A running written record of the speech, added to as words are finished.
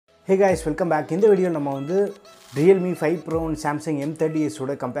Hey guys, welcome back. In the video நம்ம வந்து Realme 5 Pro and Samsung M30s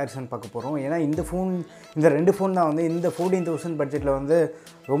ஓட comparison பார்க்க போறோம். ஏனா இந்த ரெண்டு ஃபோன் தான் வந்து இந்த 14000 பட்ஜெட்ல வந்து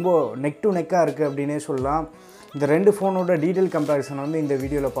ரொம்ப நெக் டு நெக்கா இருக்கு அப்படினே சொல்லலாம். இந்த ரெண்டு ஃபோனோட டீடைல் கம்பேரிசன் வந்து இந்த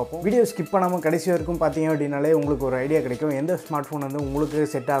வீடியோல பார்ப்போம். வீடியோ ஸ்கிப் பண்ணாம கடைசி வரைக்கும் பாத்தீங்க அப்படினாலே உங்களுக்கு ஒரு ஐடியா கிடைக்கும் எந்த ஸ்மார்ட் ஃபோன் வந்து உங்களுக்கு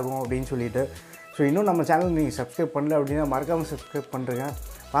செட் ஆகும் அப்படினு சொல்லிட்டு. சோ இன்னும் நம்ம சேனல் நீங்க Subscribe பண்ணல அப்படினா மறக்காம Subscribe பண்ணுங்க.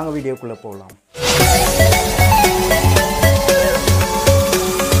 வாங்க வீடியோக்குள்ள போலாம்.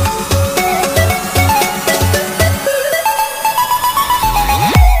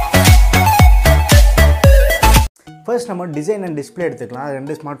 First நம்ம டிசைன் அண்ட் டிஸ்ப்ளே எடுத்துக்கலாம்.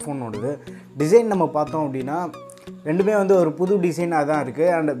 ரெண்டு ஸ்மார்ட் ஃபோனோடது டிசைன் நம்ம பார்த்தோம் அப்படினா ரெண்டுமே வந்து ஒரு புது டிசைனா தான் இருக்கு.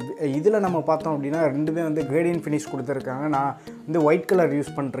 அண்ட் இதுல நம்ம பார்த்தோம் அப்படினா ரெண்டுமே வந்து கிரேடியன்ட் ஃபினிஷ் கொடுத்திருக்காங்க. நான் வந்து ஒயிட் கலர்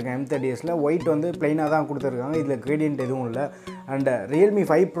யூஸ் பண்ணிருக்கேன் M30sல. ஒயிட் வந்து ப்ளைனா தான் கொடுத்திருக்காங்க. இதுல கிரேடியன்ட் எதுவும் இல்ல. அண்ட் Realme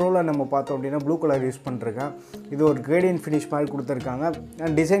 5 Proல நம்ம பார்த்தோம் அப்படினா ப்ளூ கலர் யூஸ் பண்ணிருக்கேன். இது ஒரு கிரேடியன்ட் ஃபினிஷ் மாதிரி கொடுத்திருக்காங்க.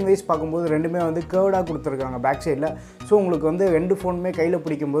 அண்ட் டிசைன் வைஸ் பாக்கும்போது ரெண்டுமே வந்து கர்வ்டா கொடுத்திருக்காங்க பேக் சைடுல. சோ உங்களுக்கு வந்து ரெண்டு ஃபோனுமே கையில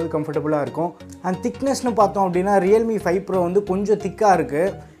பிடிக்கும்போது கம்ஃபர்ட்டபிளா இருக்கும். அண்ட் திக்னஸ்னு பார்த்தோம் அப்படினா Realme 5 Pro வந்து கொஞ்சம் திக்கா இருக்கு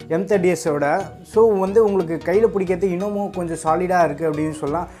M30s ஓட. ஸோ வந்து உங்களுக்கு கையில் பிடிக்கிறது இன்னமும் கொஞ்சம் சாலிடாக இருக்குது அப்படின்னு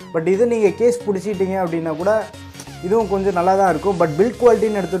சொல்லலாம். பட் இது நீங்கள் கேஸ் பிடிச்சிட்டிங்க அப்படின்னா கூட இதுவும் கொஞ்சம் நல்லா தான் இருக்கும். பட் பில்ட்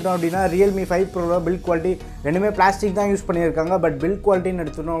குவாலிட்டின்னு எடுத்துட்டோம் அப்படின்னா Realme 5 Pro பில்ட் குவாலிட்டி ரெண்டுமே பிளாஸ்டிக் தான் யூஸ் பண்ணியிருக்காங்க. பட் பில்ட் குவாலிட்டின்னு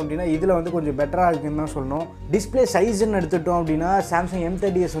எடுத்துட்டோம் அப்படின்னா இதில் வந்து கொஞ்சம் பெட்டராக இருக்குன்னு தான் சொல்லணும். டிஸ்பிளே சைஸ்ன்னு எடுத்துட்டோம் அப்படின்னா Samsung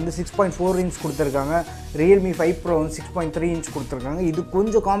M30s வந்து 6.4 inch கொடுத்துருக்காங்க. Realme 5 Pro வந்து 6.3 inch கொடுத்துருக்காங்க. இது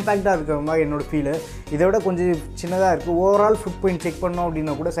கொஞ்சம் காம்பேக்டாக இருக்கிற மாதிரி என்னோட ஃபீலு. இதை விட கொஞ்சம் சின்னதாக இருக்குது. ஓவரால் ஃபுட் பாயிண்ட் செக் பண்ணோம்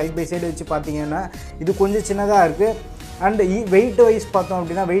அப்படின்னா கூட சைட் பை சைடு வச்சு பார்த்தீங்கன்னா இது கொஞ்சம் சின்னதாக இருக்குது. அண்ட் வெயிட் வைஸ் பார்த்தோம்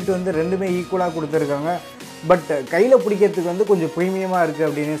அப்படின்னா வெயிட் வந்து ரெண்டுமே ஈக்குவலாக கொடுத்துருக்காங்க. பட் கையில் பிடிக்கிறதுக்கு வந்து கொஞ்சம் ப்ரீமியமாக இருக்குது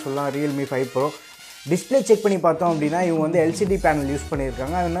அப்படின்னே சொல்லலாம் Realme 5 Pro. டிஸ்பிளே செக் பண்ணி பார்த்தோம் அப்படின்னா இவங்க வந்து LCD பேனல் யூஸ்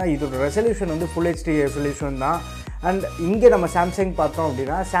பண்ணியிருக்காங்க. அதனால் இதோட ரெசல்யூஷன் வந்து ஃபுல் HD ரெசல்யூஷன் தான். அண்ட் இங்கே நம்ம சாம்சங் பார்த்தோம்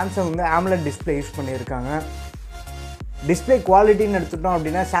அப்படின்னா சாம்சங் வந்து AMOLED டிஸ்பிளே யூஸ் பண்ணியிருக்காங்க. டிஸ்பிளே குவாலிட்டின்னு எடுத்துட்டோம்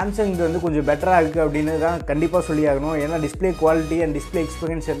அப்படின்னா சாம்சங் இது வந்து கொஞ்சம் பெட்டராக இருக்குது அப்படின்னு தான் கண்டிப்பாக சொல்லி ஆகணும். ஏன்னா display quality and display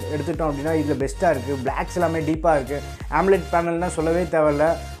experience எடுத்துட்டோம் அப்படின்னா இதில் பெஸ்ட்டாக இருக்குது. பிளாக்ஸ் எல்லாமே டீப்பாக இருக்குது. AMOLED பேனல்னால் சொல்லவே தேவையில்ல.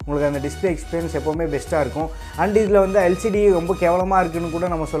 உங்களுக்கு அந்த டிஸ்பிளே எக்ஸ்பீரியன்ஸ் எப்போவுமே பெஸ்ட்டாக இருக்கும். அண்ட் இதில் வந்து LCD ரொம்ப கேவலமாக இருக்குதுன்னு கூட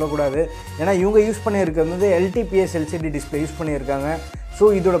நம்ம சொல்லக்கூடாது. ஏன்னா இவங்க யூஸ் பண்ணியிருக்கிறது வந்து LTPS LCD டிஸ்பிளே யூஸ் பண்ணியிருக்காங்க. ஸோ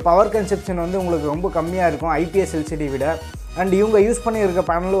இதோட பவர் கன்செப்ஷன் வந்து உங்களுக்கு ரொம்ப கம்மியாக இருக்கும் IPS LCD விட. அண்ட் இவங்க யூஸ் பண்ணியிருக்க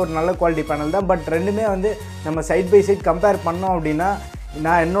பேனல் ஒரு நல்ல குவாலிட்டி பேனல் தான். பட் ரெண்டுமே வந்து நம்ம சைட் பை சைட் கம்பேர் பண்ணோம் அப்படின்னா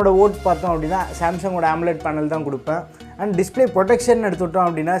நான் என்னோடய ஓட் பார்த்தோம் அப்படின்னா சாம்சங்கோட AMOLED பேனல் தான் கொடுப்பேன். அண்ட் டிஸ்பிளே ப்ரொடெக்ஷன் எடுத்துட்டோம்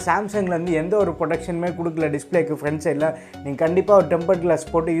அப்படின்னா சாம்சங்லேருந்து எந்த ஒரு ப்ரொடெக்ஷனுமே கொடுக்கல டிஸ்பிளேக்கு ஃப்ரண்ட் சைடில். நீங்கள் கண்டிப்பாக ஒரு டெம்பர்ட் கிளாஸ்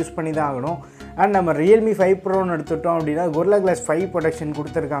போட்டு யூஸ் பண்ணி தான் ஆகணும். அண்ட் நம்ம Realme 5 Proன்னு எடுத்துட்டோம் அப்படின்னா Gorilla Glass 5 ப்ரொடெக்ஷன்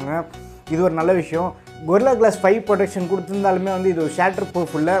கொடுத்துருக்காங்க. இது ஒரு நல்ல விஷயம். Gorilla Glass 5 ப்ரொடெக்ஷன் கொடுத்துருந்தாலுமே வந்து இது ஒரு ஷேட்டர்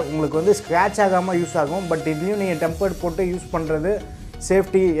ப்ரூஃப் இல்லை. உங்களுக்கு வந்து ஸ்க்ராட்ச் ஆகாமல் யூஸ் ஆகும். பட் இதுலேயும் நீங்கள் டெம்பர்ட் போட்டு யூஸ் பண்ணுறது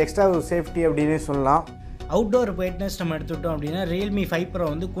சேஃப்டி, எக்ஸ்ட்ரா ஒரு சேஃப்டி அப்படின்னே சொல்லலாம். அவுட்டோர் பிரைட்னஸ் நம்ம எடுத்துட்டோம் அப்படின்னா Realme 5 Pro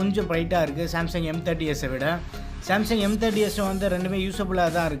வந்து கொஞ்சம் பிரைட்டாக இருக்குது Samsung M30s விட. Samsung M30s வந்து ரெண்டுமே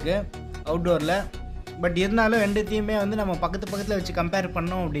யூஸபுளாக தான் இருக்குது அவுட்டோரில். பட் இருந்தாலும் ரெண்டுத்தையுமே வந்து நம்ம பக்கத்தில் வச்சு கம்பேர்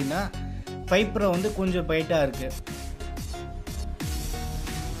பண்ணோம் அப்படின்னா 5 Pro வந்து கொஞ்சம் பிரைட்டாக இருக்குது.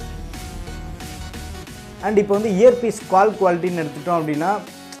 அண்ட் இப்போ வந்து இயர்பீஸ் கால் குவாலிட்டின்னு எடுத்துட்டோம் அப்படின்னா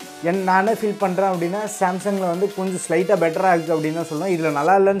நானே ஃபீல் பண்ணுறேன் அப்படின்னா சாம்சங்கில் வந்து கொஞ்சம் ஸ்லைட்டாக பெட்டராக இருக்குது அப்படின்னு தான் சொல்லலாம். இதில்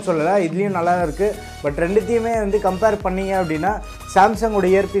நல்லா இல்லைன்னு சொல்லலை, இதுலேயும் நல்லா இருக்குது. பட் ரெண்டுத்தையுமே வந்து கம்பேர் பண்ணிங்க அப்படின்னா சாம்சங்கோட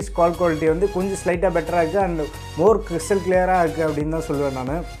இயர்பீஸ் கால் குவாலிட்டி வந்து கொஞ்சம் ஸ்லைட்டாக பெட்டராக இருக்குது அண்ட் மோர் கிறிஸ்டல் கிளியராக இருக்குது அப்படின்னு தான் சொல்லுவேன்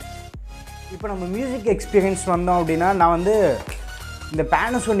நான். இப்போ நம்ம மியூசிக் எக்ஸ்பீரியன்ஸ் வந்தோம் அப்படின்னா நான் வந்து இந்த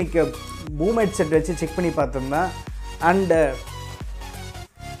Panasonic பூம் ஹெட்செட் வச்சு செக் பண்ணி பார்த்துருந்தேன். அண்டு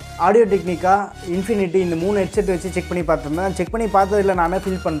ஆடியோ டெக்னிக்கா இன்ஃபினிட்டி இந்த 3 ஹெட்செட் வச்சு செக் பண்ணி பார்த்துருந்தேன். செக் பண்ணி பார்த்ததில் நான் என்ன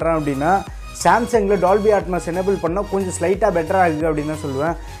ஃபீல் பண்ணுறேன் அப்படின்னா சாம்சங்கில் டால்பி அட்மாஸ் எனேபிள் பண்ணால் கொஞ்சம் ஸ்லைட்டாக பெட்டராக இருக்குது அப்படின்னு தான்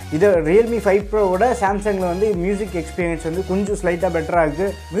சொல்லுவேன். இது Realme 5 Proவோட சாம்சங்கில் வந்து மியூசிக் எக்ஸ்பீரியன்ஸ் வந்து கொஞ்சம் ஸ்லைட்டாக பெட்டராக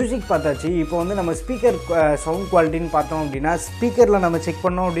இருக்குது. மியூசிக் பார்த்தாச்சு. இப்போ வந்து நம்ம ஸ்பீக்கர் சவுண்ட் குவாலிட்டின்னு பார்த்தோம் அப்படின்னா ஸ்பீக்கரில் நம்ம செக்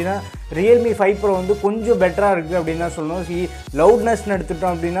பண்ணோம் அப்படின்னா Realme 5 Pro வந்து கொஞ்சம் பெட்டராக இருக்குது அப்படின்னு தான் சொல்லணும். லவுட்னஸ்ன்னு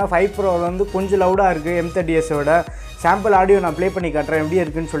எடுத்துட்டோம் அப்படின்னா 5 Pro வந்து கொஞ்சம் லவுடாக இருக்குது M30s விட. சாம்பிள் ஆடியோ நான் ப்ளே பண்ணி காட்டுறேன் எப்படி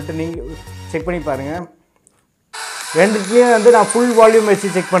இருக்குன்னு சொல்லிட்டு நீங்கள் செக் பண்ணி பாருங்கள். ரெண்டுத்தையும் வந்து நான் ஃபுல் வால்யூம்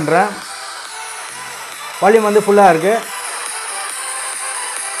வச்சு செக் பண்ணுறேன். வால்யூம் வந்து ஃபுல்லாக இருக்குது.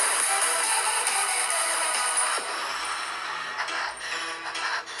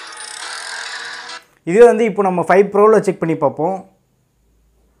 இது வந்து இப்போ நம்ம 5 Proல செக் பண்ணி பார்ப்போம்.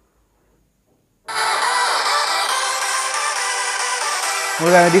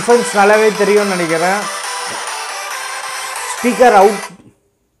 உங்களுக்கு அந்த டிஃபரன்ஸ் நல்லாவே தெரியும்னு நினைக்கிறேன். ஸ்பீக்கர் அவுட்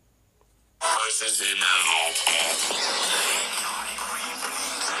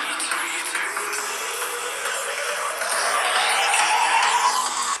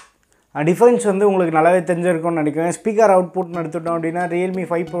டிஃபரன்ஸ் வந்து உங்களுக்கு நல்லாவே தெரிஞ்சிருக்கும்னு நினைக்கிறேன். ஸ்பீக்கர் அவுட்புட்னு எடுத்துட்டோம் அப்படின்னா Realme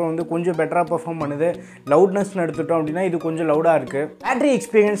 5 Pro வந்து கொஞ்சம் பெட்டராக பெர்ஃபார்ம் பண்ணுது. லவுட்னஸ்னு எடுத்துட்டோம் அப்படின்னா இது கொஞ்சம் லவுடாக இருக்குது. பேட்டரி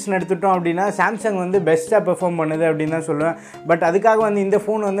எக்ஸ்பீரியன்ஸ்னு எடுத்துட்டோம் அப்படின்னா சாம்சங் வந்து பெஸ்ட்டாக பெர்ஃபார்ம் பண்ணுது அப்படின்னு தான் சொல்லுவேன். பட் அதுக்காக வந்து இந்த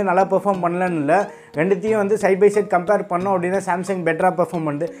ஃபோன் வந்து நல்லா பெர்ஃபார்ம் பண்ணலன்னு இல்லை. ரெண்டுத்தையும் வந்து சைட் பை சைட் கம்பேர் பண்ணோம் அப்படின்னா சாம்சங் பெட்டராக பெர்ஃபார்ம்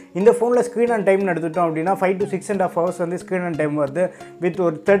பண்ணுது. இந்த ஃபோனில் ஸ்க்ரீன் அண்ட் டைம்னு எடுத்துட்டோம் அப்படின்னா 5 to 6.5 hours வந்து ஸ்க்ரீன் அண்ட் டைம் வருது வித்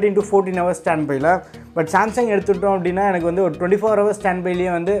ஒரு 13 to 14 hours ஸ்டாண்ட் பையில். பட் சாம்சங் எடுத்துட்டோம் அப்படின்னா எனக்கு வந்து ஒரு 24 hours ஸ்டாண்ட்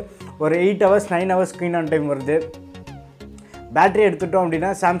பைலேயே வந்து ஒரு 8 hours 9 hours screen on time வருது. பேட்டரி எடுத்துட்டோம் அப்படின்னா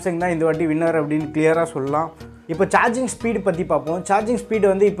சாம்சங் தான் இந்த வாட்டி வின்னர் அப்படின்னு கிளியராக சொல்லலாம். இப்போ சார்ஜிங் ஸ்பீடு பற்றி பார்ப்போம். சார்ஜிங் ஸ்பீடு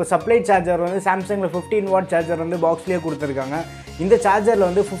வந்து இப்போ சப்ளை சார்ஜர் வந்து சாம்சங்கில் 15 watt சார்ஜர் வந்து பாக்ஸ்லேயே கொடுத்துருக்காங்க. இந்த சார்ஜரில்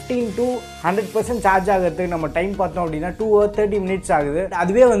வந்து 15 to 100% சார்ஜ் ஆகிறதுக்கு நம்ம டைம் பார்த்தோம் அப்படின்னா 2 hours 30 minutes ஆகுது.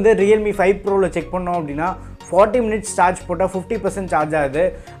 அதுவே வந்து Realme 5 Proவில் செக் பண்ணோம் அப்படின்னா 40 minutes சார்ஜ் போட்டால் 50% சார்ஜ் ஆகுது.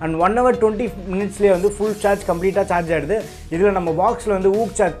 அண்ட் 1 hour 20 minutesலேயே வந்து ஃபுல் சார்ஜ் கம்ப்ளீட்டாக சார்ஜ் ஆகிடுது. இதில் நம்ம பாக்ஸில் வந்து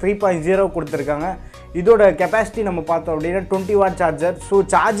ஊக் சார்ஜ் 3.0 கொடுத்துருக்காங்க. இதோட கெப்பாசிட்டி நம்ம பார்த்தோம் அப்படின்னா 20 watt சார்ஜர். ஸோ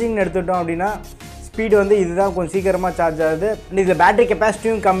சார்ஜிங் எடுத்துட்டோம் அப்படின்னா ஸ்பீடு வந்து இதுதான் கொஞ்சம் சீக்கிரமாக சார்ஜ் ஆகுது. அண்ட் இதில் பேட்டரி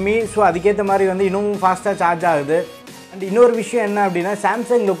கெப்பாசிட்டியும் கம்மி. ஸோ அதுக்கேற்ற மாதிரி வந்து இன்னமும் ஃபாஸ்ட்டாக சார்ஜ் ஆகுது. அண்ட் இன்னொரு விஷயம் என்ன அப்படின்னா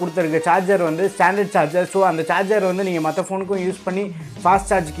சாம்சங்கில் கொடுத்துருக்க சார்ஜர் வந்து ஸ்டாண்டர்ட் சார்ஜர். ஸோ அந்த சார்ஜர் வந்து நீங்கள் மற்ற ஃபோனுக்கும் யூஸ் பண்ணி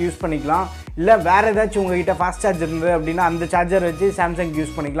ஃபாஸ்ட் சார்ஜுக்கு யூஸ் பண்ணிக்கலாம். இல்லை வேறு ஏதாச்சும் உங்கள்கிட்ட ஃபாஸ்ட் சார்ஜர் இருந்தது அப்படின்னா அந்த சார்ஜர் வச்சு சாம்சங்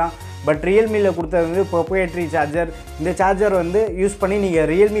யூஸ் பண்ணிக்கலாம். பட் ரியல்மியில் கொடுத்தது வந்து ப்ரொப்ரையேட்டரி சார்ஜர். இந்த சார்ஜர் வந்து யூஸ் பண்ணி நீங்கள்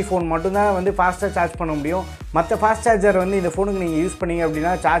ரியல்மி ஃபோன் மட்டும்தான் வந்து ஃபாஸ்ட்டாக சார்ஜ் பண்ண முடியும். மற்ற ஃபாஸ்ட் சார்ஜர் வந்து இந்த ஃபோனுக்கு நீங்கள் யூஸ் பண்ணிங்க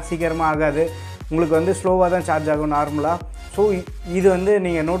அப்படின்னா சார்ஜ் சீக்கிரமாக ஆகாது. உங்களுக்கு வந்து ஸ்லோவாக தான் சார்ஜ் ஆகும் நார்மலாக. ஸோ இது வந்து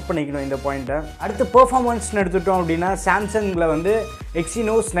நீங்கள் நோட் பண்ணிக்கணும் இந்த பாயிண்ட்டை. அடுத்து பெர்ஃபார்மன்ஸ்னு எடுத்துட்டோம் அப்படின்னா சாம்சங்கில் வந்து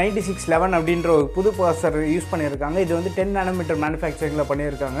Exynos 9611 அப்படின்ற ஒரு புது ப்ராசஸர் யூஸ் பண்ணியிருக்காங்க. இது வந்து 10 nanometer மேனுஃபேக்சரிங்கில்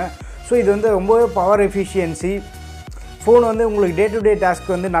பண்ணியிருக்காங்க. ஸோ இது வந்து ரொம்பவே பவர் எஃபிஷியன்சி. ஃபோன் வந்து உங்களுக்கு டே டு டே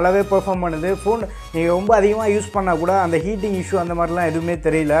டாஸ்க் வந்து நல்லாவே பெர்ஃபார்ம் பண்ணுது. ஃபோன் நீங்கள் ரொம்ப அதிகமாக யூஸ் பண்ணால் கூட அந்த ஹீட்டிங் இஷ்யூ அந்த மாதிரிலாம் எதுவுமே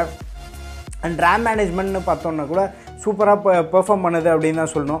தெரியல. அண்ட் ரேம் மேனேஜ்மெண்ட்னு பார்த்தோன்னா கூட சூப்பராக பெர்ஃபார்ம் பண்ணுது அப்படின்னு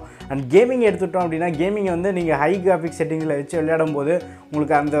தான் சொல்லணும். அண்ட் கேமிங் எடுத்துட்டோம் அப்படின்னா கேமிங் வந்து நீங்கள் ஹை கிராஃபிக்ஸ் செட்டிங்கில் வச்சு விளையாடும் போது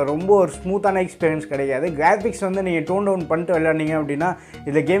உங்களுக்கு அந்த ரொம்ப ஒரு ஸ்மூத்தான எக்ஸ்பீரியன்ஸ் கிடைக்காது. கிராஃபிக்ஸ் வந்து நீங்கள் டோன் டவுன் பண்ணிட்டு விளையாடிங்க அப்படின்னா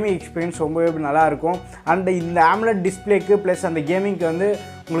இதில் கேமிங் எக்ஸ்பீரியன்ஸ் ரொம்பவே நல்லாயிருக்கும். அண்ட் இந்த ஆம்லெட் டிஸ்பிளேக்கு ப்ளஸ் அந்த கேமிங்க்கு வந்து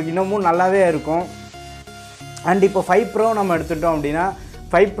உங்களுக்கு இன்னமும் நல்லாவே இருக்கும். அண்ட் இப்போ 5 Pro நம்ம எடுத்துட்டோம் அப்படின்னா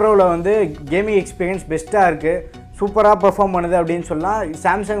 5 Proவில் வந்து கேமிங் எக்ஸ்பீரியன்ஸ் பெஸ்ட்டாக இருக்குது. சூப்பராக பெர்ஃபார்ம் பண்ணுது அப்படின்னு சொல்லலாம்.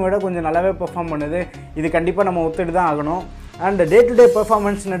 சாம்சங் விட கொஞ்சம் நல்லாவே பெர்ஃபார்ம் பண்ணுது. இது கண்டிப்பாக நம்ம ஒத்துட்டு தான் ஆகணும். அண்ட் டே டு டே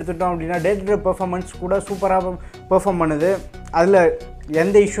பெர்ஃபார்மன்ஸ்னு எடுத்துட்டோம் அப்படின்னா டே டு டே பெர்ஃபார்மன்ஸ் கூட சூப்பராக பெர்ஃபார்ம் பண்ணுது. அதில்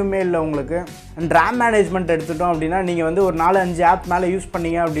எந்த இஷ்யூமே இல்லை உங்களுக்கு. அண்ட் ரேம் மேனேஜ்மெண்ட் எடுத்துட்டோம் அப்படின்னா நீங்கள் வந்து ஒரு 4-5 ஆப் மேலே யூஸ்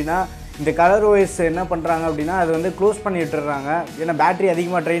பண்ணீங்க அப்படின்னா இந்த கலர் ஓஎஸ் என்ன பண்ணுறாங்க அப்படின்னா அது வந்து க்ளோஸ் பண்ணி விட்டுறாங்க. ஏன்னா பேட்டரி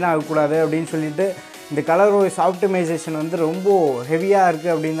அதிகமாக ட்ரெயின் ஆகக்கூடாது அப்படின்னு சொல்லிட்டு இந்த கலர் ஓஎஸ் ஆப்டிமைசேஷன் வந்து ரொம்ப ஹெவியாக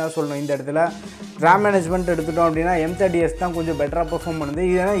இருக்குது அப்படின்னு தான் சொல்லணும். இந்த இடத்துல ரேம் மேனேஜ்மெண்ட் எடுத்துட்டோம் அப்படின்னா M30s தான் கொஞ்சம் பெட்டராக பெர்ஃபார்ம் பண்ணுது.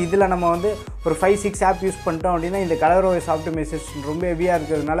 ஏன்னா இதில் நம்ம வந்து ஒரு 5-6 ஆப் யூஸ் பண்ணிட்டோம் அப்படின்னா இந்த கலர் ஓஎஸ் ஆப்டிமைசேஷன் ரொம்ப ஹெவியாக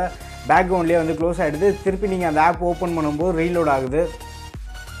இருக்கிறதுனால பேக்ரவுண்ட்லேயே வந்து க்ளோஸ் ஆகிடுது. திருப்பி நீங்கள் அந்த ஆப் ஓப்பன் பண்ணும்போது ரீலோட் ஆகுது.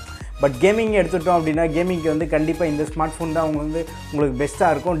 பட் கேமிங் எடுத்துட்டோம் அப்படின்னா கேமிங்க்கு வந்து கண்டிப்பாக இந்த ஸ்மார்ட் ஃபோன் தான் உங்களுக்கு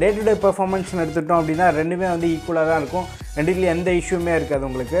பெஸ்ட்டாக இருக்கும். டே டு டே பெர்ஃபார்மன்ஸ்னு எடுத்துட்டோம் அப்படின்னா ரெண்டுமே வந்து ஈக்குவலாக தான் இருக்கும். ரெண்டுலேயும் எந்த இஷ்யூமே இருக்காது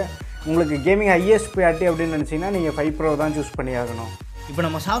உங்களுக்கு கேமிங் ஹையஸ்ட் ப்ரியாரிட்டி அப்படின்னு நினச்சிங்கன்னா நீங்கள் 5 Pro தான் சூஸ் பண்ணி ஆகணும். இப்போ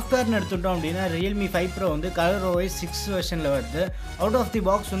நம்ம சாஃப்ட்வேர்னு எடுத்துட்டோம் அப்படின்னா Realme 5 Pro வந்து கலர் OS 6 வெர்ஷனில் வருது. அவுட் ஆஃப் தி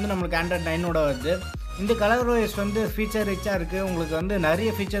பாக்ஸ் வந்து நம்மளுக்கு Android 9 வருது. இந்த கலர் OS வந்து ஃபீச்சர் ரிச்சாக இருக்குது. உங்களுக்கு வந்து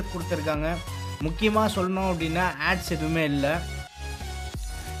நிறைய ஃபீச்சர் கொடுத்துருக்காங்க. முக்கியமாக சொல்லணும் அப்படின்னா ஆட்ஸ் எதுவுமே இல்லை.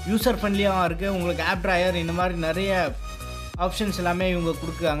 யூசர் ஃப்ரெண்ட்லியாகவும் இருக்குது. உங்களுக்கு ஆப் ட்ராயர் இந்த மாதிரி நிறைய ஆப்ஷன்ஸ் எல்லாமே இவங்க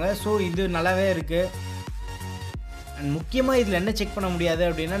கொடுக்குறாங்க. ஸோ இது நல்லாவே இருக்குது. அண்ட் முக்கியமாக இதில் என்ன செக் பண்ண முடியாது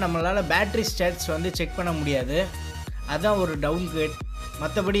அப்படின்னா நம்மளால் பேட்ரி ஸ்டேட்ஸ் வந்து செக் பண்ண முடியாது. அதுதான் ஒரு டவுன் கிரேட்.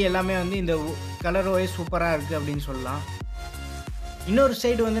 மற்றபடி எல்லாமே வந்து இந்த கலர் OS சூப்பராக இருக்குது அப்படின்னு சொல்லலாம். இன்னொரு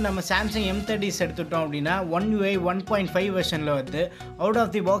சைடு வந்து நம்ம சாம்சங் M30s எடுத்துட்டோம் அப்படின்னா One UI 1.5 வெர்ஷனில் வருது. அவுட்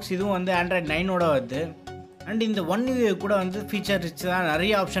ஆஃப் தி பாக்ஸ் இதுவும் வந்து Android 9 வருது. அண்ட் இந்த One UI கூட வந்து ஃபீச்சர் ரிச் தான்.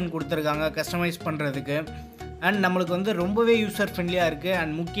 நிறைய ஆப்ஷன் கொடுத்துருக்காங்க கஸ்டமைஸ் பண்ணுறதுக்கு. அண்ட் நம்மளுக்கு வந்து ரொம்பவே யூசர் ஃப்ரெண்ட்லியாக இருக்குது.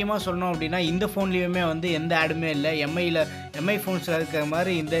 அண்ட் முக்கியமாக சொல்லணும் அப்படின்னா இந்த ஃபோன்லேயுமே வந்து எந்த ஆடுமே இல்லை. எம்ஐ ஃபோன்ஸில் இருக்கிற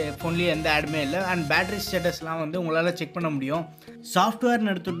மாதிரி இந்த ஃபோன்லேயும் எந்த ஆடுமே இல்லை. அண்ட் பேட்டரி ஸ்டேட்டஸ்லாம் வந்து உங்களால் செக் பண்ண முடியும்.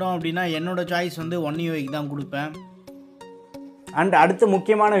 சாஃப்ட்வேர்னு எடுத்துட்டோம் அப்படின்னா என்னோடய சாய்ஸ் வந்து One UIக்கு தான் கொடுப்பேன். அண்ட் அடுத்த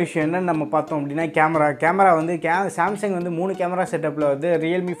முக்கியமான விஷயம் என்னன்னு நம்ம பார்த்தோம் அப்படின்னா கேமரா வந்து சாம்சங் வந்து 3 கேமரா செட்டப்பில் வருது.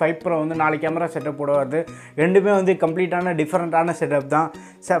 Realme 5 Pro வந்து 4 கேமரா செட்டப்போட வருது. ரெண்டுமே வந்து கம்ப்ளீட்டான டிஃப்ரெண்ட்டான செட்டப் தான்.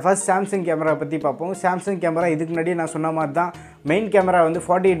 ஃபர்ஸ்ட் சாம்சங் கேமரா பற்றி பார்ப்போம். சாம்சங் கேமரா இதுக்கு முன்னாடி நான் சொன்ன மாதிரி தான். மெயின் கேமரா வந்து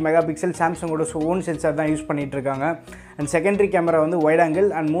 48 மெகாபிக்சல் சாம்சங்கோட ஓன் சென்சார் தான் யூஸ் பண்ணிகிட்ருக்காங்க. அண்ட் செகண்டரி கேமரா வந்து வைட் ஆங்கிள்.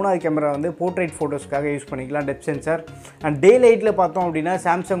 அண்ட் மூணாவது கேமரா வந்து போர்ட்ரேட் ஃபோட்டோஸ்க்காக யூஸ் பண்ணிக்கலாம், டெப்த் சென்சார். அண்ட் டே லைட்டில் பார்த்தோம் அப்படின்னா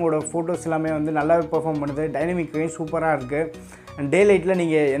சாம்சங்கோட ஃபோட்டோஸ் எல்லாமே வந்து நல்லாவே பெர்ஃபார்ம் பண்ணுது. டைனமிக் ரேஞ்ச் சூப்பராக இருக்குது. அண்ட் டே லைட்டில்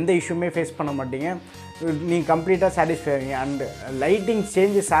நீங்கள் எந்த இஷ்யூமே ஃபேஸ் பண்ண மாட்டீங்க, நீங்கள் கம்ப்ளீட்டாக சாட்டிஸ்ஃபை ஆவீங்க. அண்ட் லைட்டிங்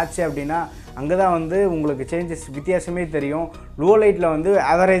சேஞ்சஸ் ஆச்சு அப்படின்னா அங்கே தான் வந்து உங்களுக்கு சேஞ்சஸ் வித்தியாசமே தெரியும். லோ லைட்டில் வந்து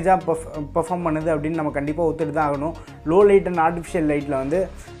ஆவரேஜாக பெர்ஃபார்ம் பண்ணுது அப்படின்னு நம்ம கண்டிப்பாக ஒத்துட்டு தான் ஆகணும். லோ லைட் அண்ட் ஆர்டிஃபிஷியல் லைட்டில் வந்து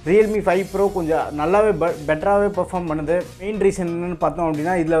Realme 5 Pro கொஞ்சம் நல்லாவே பெட்டராகவே பெர்ஃபார்ம் பண்ணுது. மெயின் ரீசன் என்னென்னு பார்த்தோம்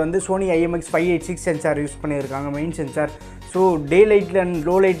அப்படின்னா இதில் வந்து Sony IMX586 சென்சார் யூஸ் பண்ணியிருக்காங்க, மெயின் சென்சார். ஸோ டே லைட்டில் அண்ட்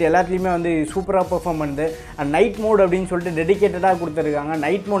லோ லைட் எல்லாத்துலேயுமே வந்து சூப்பராக பெர்ஃபார்ம் பண்ணுது. அண்ட் நைட் மோட் அப்படின்னு சொல்லிட்டு டெடிக்கேட்டடாக கொடுத்துருக்காங்க.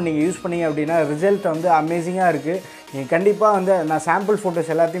 நைட் மோட் நீங்கள் யூஸ் பண்ணிங்க அப்படின்னா ரிசல்ட் வந்து அமேசிங்காக இருக்குது. நீங்கள் கண்டிப்பாக வந்து நான் சாம்பிள்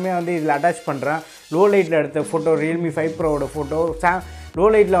ஃபோட்டோஸ் எல்லாத்தையுமே வந்து இதில் அட்டாச் பண்ணுறேன். லோ லைட்டில் எடுத்த ஃபோட்டோ, Realme 5 Proவோட ஃபோட்டோ லோ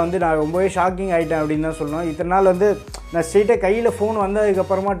லைட்டில் வந்து நான் ரொம்பவே ஷாக்கிங் ஆகிட்டேன் அப்படின்னு தான் சொல்லணும். இத்தனை நாள் வந்து நான் ஸ்ட்ரெயிட்டாக கையில் ஃபோன்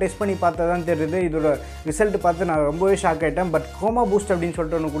வந்ததுக்கப்புறமா டெஸ்ட் பண்ணி பார்த்தா தான் தெரியுது. இதோட ரிசல்ட் பார்த்து நான் ரொம்பவே ஷாக் ஆகிட்டேன். பட் குரோமா பூஸ்ட் அப்படின்னு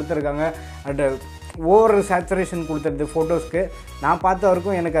சொல்லிட்டு ஒன்று கொடுத்துருக்காங்க. அண்ட் ஓவர் சேச்சுரேஷன் கொடுத்துருது ஃபோட்டோஸ்க்கு. நான் பார்த்த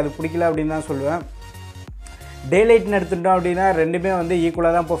வரைக்கும் எனக்கு அது பிடிக்கல அப்படின்னு தான் சொல்லுவேன். டே லைட்னு எடுத்துட்டோம் அப்படின்னா ரெண்டுமே வந்து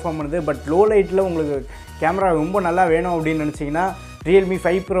ஈக்குவலாக தான் பெர்ஃபார்ம் பண்ணுது. பட் லோ லைட்டில் உங்களுக்கு கேமரா ரொம்ப நல்லா வேணும் அப்படின்னு நினச்சிங்கன்னா Realme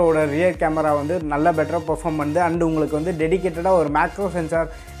 5 Proவோட ரியர் கேமரா வந்து நல்லா பெட்டராக பெர்ஃபார்ம் பண்ணுது. அண்ட் உங்களுக்கு வந்து டெடிக்கேட்டடாக ஒரு மேக்ரோ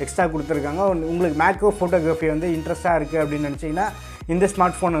சென்சார் எக்ஸ்ட்ரா கொடுத்துருக்காங்க. உங்களுக்கு மேக்ரோ ஃபோட்டோகிராஃபி வந்து இன்ட்ரெஸ்ட்டாக இருக்குது அப்படின்னு நினச்சிங்கன்னா இந்த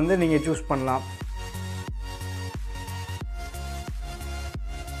ஸ்மார்ட் ஃபோன் வந்து நீங்கள் சூஸ் பண்ணலாம்.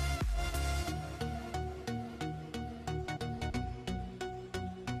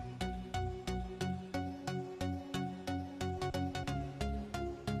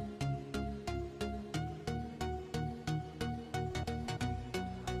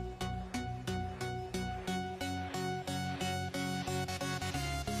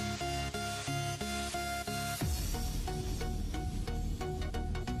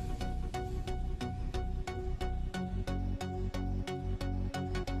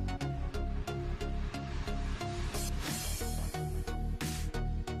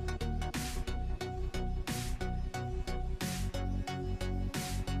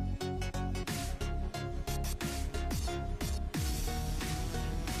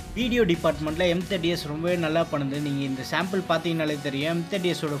 வீடியோ டிபார்ட்மெண்ட்டில் M30s ரொம்பவே நல்லா பண்ணுது. நீங்கள் இந்த சாம்பிள் பார்த்தீங்கனாலே தெரியும்.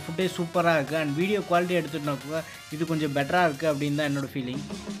 M30ஸோட ஃபுட்டேஜ் சூப்பராக இருக்குது. அண்ட் வீடியோ குவாலிட்டி எடுத்துகிட்டா கூட இது கொஞ்சம் பெட்டராக இருக்குது அப்படின்னு தான் என்னோடய feeling.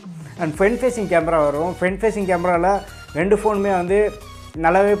 And front facing camera வரும். ஃப்ரண்ட் ஃபேஸிங் கேமராவில் ரெண்டு ஃபோனுமே வந்து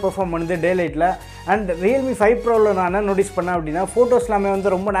நல்லாவே பெர்ஃபார்ம் பண்ணுது டே லைட்டில். அண்ட் Realme 5 Proவில் நான் என்ன நோட்டீஸ் பண்ணேன் அப்படின்னா ஃபோட்டோஸ் எல்லாமே வந்து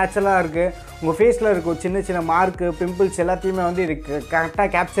ரொம்ப நேச்சுரலாக இருக்குது. உங்கள் ஃபேஸில் இருக்கும் சின்ன சின்ன மார்க்கு, பிம்பிள்ஸ் எல்லாத்தையுமே வந்து இது கரெக்டாக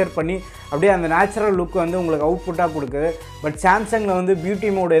கேப்சர் பண்ணி அப்படியே அந்த நேச்சுரல் லுக் வந்து உங்களுக்கு அவுட்புட்டாக கொடுக்குது. பட் சாம்சங்கில் வந்து பியூட்டி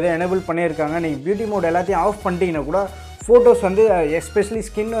மோட் எதோ எனேபிள் பண்ணியிருக்காங்க. நீங்கள் பியூட்டி மோட் எல்லாத்தையும் ஆஃப் பண்ணிட்டீங்கன்னா கூட ஃபோட்டோஸ் வந்து எஸ்பெஷலி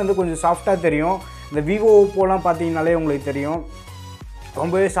ஸ்கின் வந்து கொஞ்சம் சாஃப்டாக தெரியும். இந்த Vivo Oppoலாம் பார்த்தீங்கனாலே உங்களுக்கு தெரியும்,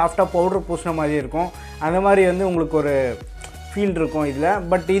 ரொம்பவே சாஃப்டாக பவுடர் பூசின மாதிரி இருக்கும். அந்த மாதிரி வந்து உங்களுக்கு ஒரு ஃபீல் இருக்கும் இதில்.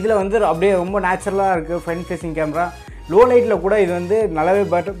 பட் இதில் வந்து அப்படியே ரொம்ப நேச்சுரலாக இருக்குது ஃப்ரண்ட் ஃபேஸிங் கேமரா. லோ லைட்டில் கூட இது வந்து நல்லாவே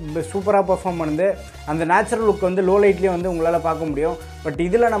சூப்பராக பெர்ஃபார்ம் பண்ணுது. அந்த நேச்சுரல் லுக் வந்து லோ லைட்லேயே வந்து உங்களால் பார்க்க முடியும். பட்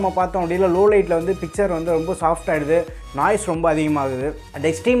இதில் நம்ம பார்த்தோம் அப்படின்னா லோ லைட்டில் வந்து பிக்சர் வந்து ரொம்ப சாஃப்ட் ஆகிடுது, நாய்ஸ் ரொம்ப அதிகமாகுது. அட்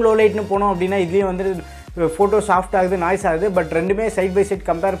எக்ஸ்ட்ரீம் லோ லைட்னு போனோம் அப்படின்னா இதுலேயும் வந்து ஃபோட்டோ சாஃப்ட் ஆகுது, நாய்ஸ் ஆகுது. பட் ரெண்டுமே சைட் பை சைட்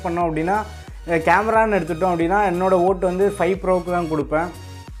கம்பேர் பண்ணோம் அப்படின்னா கேமரான்னு எடுத்துட்டோம் அப்படின்னா என்னோடய ஓட்டு வந்து 5 Proவுக்கு தான் கொடுப்பேன்.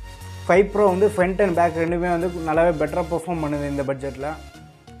 5 Pro வந்து ஃப்ரண்ட் அண்ட் பேக் ரெண்டுமே வந்து நல்லாவே பெட்டராக பெர்ஃபார்ம் பண்ணுது இந்த பட்ஜெட்டில்.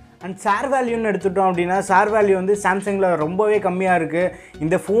 அண்ட் ஷேர் வேல்யூன்னு எடுத்துட்டோம் அப்படின்னா ஷேர் வேல்யூ வந்து சாம்சங்கில் ரொம்பவே கம்மியாக இருக்குது.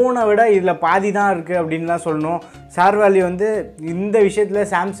 இந்த ஃபோனை விட இதில் பாதி தான் இருக்குது அப்படின்னு தான் சொல்லணும். ஷேர் வேல்யூ வந்து இந்த விஷயத்தில்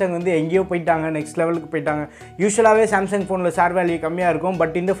சாம்சங் வந்து எங்கேயோ போயிட்டாங்க, நெக்ஸ்ட் லெவலுக்கு போயிட்டாங்க. யூஸ்வலாகவே சாம்சங் ஃபோனில் ஷேர் வேல்யூ கம்மியாக இருக்கும்.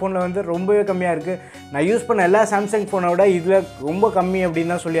 பட் இந்த ஃபோனில் வந்து ரொம்பவே கம்மியாக இருக்குது. நான் யூஸ் பண்ண எல்லா சாம்சங் ஃபோனை விட இதில் ரொம்ப கம்மி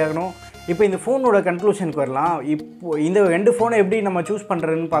அப்படின்னு தான் சொல்லியாகணும். இப்போ இந்த ஃபோனோட கன்க்ளூஷனுக்கு வரலாம். இப்போ இந்த ரெண்டு ஃபோனை எப்படி நம்ம சூஸ்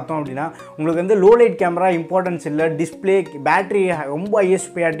பண்ணுறதுன்னு பார்த்தோம் அப்படின்னா உங்களுக்கு வந்து லோ லைட் கேமரா இம்பார்ட்டன்ஸ் இல்லை, டிஸ்பிளே, பேட்டரி ரொம்ப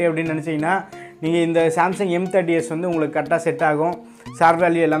ஹையஸ்ட் ப்ரையாரிட்டி அப்படின்னு நினச்சிங்கன்னா நீங்கள் இந்த சாம்சங் M30s வந்து உங்களுக்கு கரெக்டாக செட் ஆகும். ஷேர்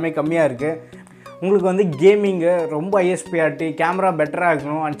வேல்யூ எல்லாமே கம்மியாக இருக்குது. உங்களுக்கு வந்து கேமிங்கு ரொம்ப ஹையஸ்ட் ப்ரையாரிட்டி, கேமரா பெட்டராக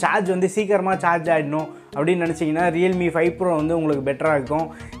இருக்கணும், அண்ட் சார்ஜ் வந்து சீக்கிரமாக சார்ஜ் ஆகிடணும் அப்படின்னு நினச்சிங்கன்னா Realme 5 Pro வந்து உங்களுக்கு பெட்டராக இருக்கும்.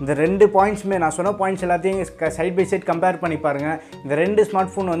 இந்த ரெண்டு பாயிண்ட்ஸுமே நான் சொன்ன பாயிண்ட்ஸ் எல்லாத்தையும் சைட் பை சைட் கம்பேர் பண்ணி பாருங்கள். இந்த ரெண்டு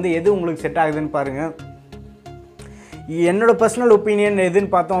ஸ்மார்ட் ஃபோன் வந்து எது உங்களுக்கு செட் ஆகுதுன்னு பாருங்கள். என்னோடய பர்சனல் ஒப்பீனியன்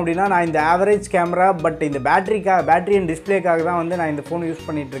எதுன்னு பார்த்தோம் அப்படின்னா நான் இந்த ஆவரேஜ் கேமரா பட் இந்த பேட்டரி அண்ட் டிஸ்பிளேக்காக தான் வந்து நான் இந்த ஃபோன் யூஸ்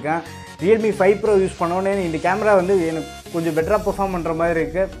பண்ணிகிட்ருக்கேன். Realme 5 Pro யூஸ் பண்ணோன்னே இந்த கேமரா வந்து எனக்கு கொஞ்சம் பெட்டராக பெர்ஃபார்ம் பண்ணுற மாதிரி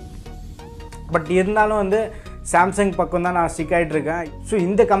இருக்குது. பட் இருந்தாலும் வந்து சாம்சங் பக்கம் தான் நான் ஸ்டிக் ஆகிட்ருக்கேன். ஸோ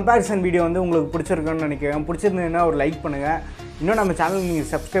இந்த கம்பேரிசன் வீடியோ வந்து உங்களுக்கு பிடிச்சிருக்குன்னு நினைக்கிறேன். பிடிச்சிருந்ததுன்னா ஒரு லைக் பண்ணுங்கள். இன்னும் நம்ம சேனல் நீங்கள்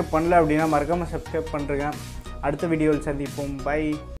சப்ஸ்கிரைப் பண்ணல அப்படின்னா மறக்காமல் சப்ஸ்கிரைப் பண்ணுறேங்க. அடுத்த வீடியோவில் சந்திப்போம். பை.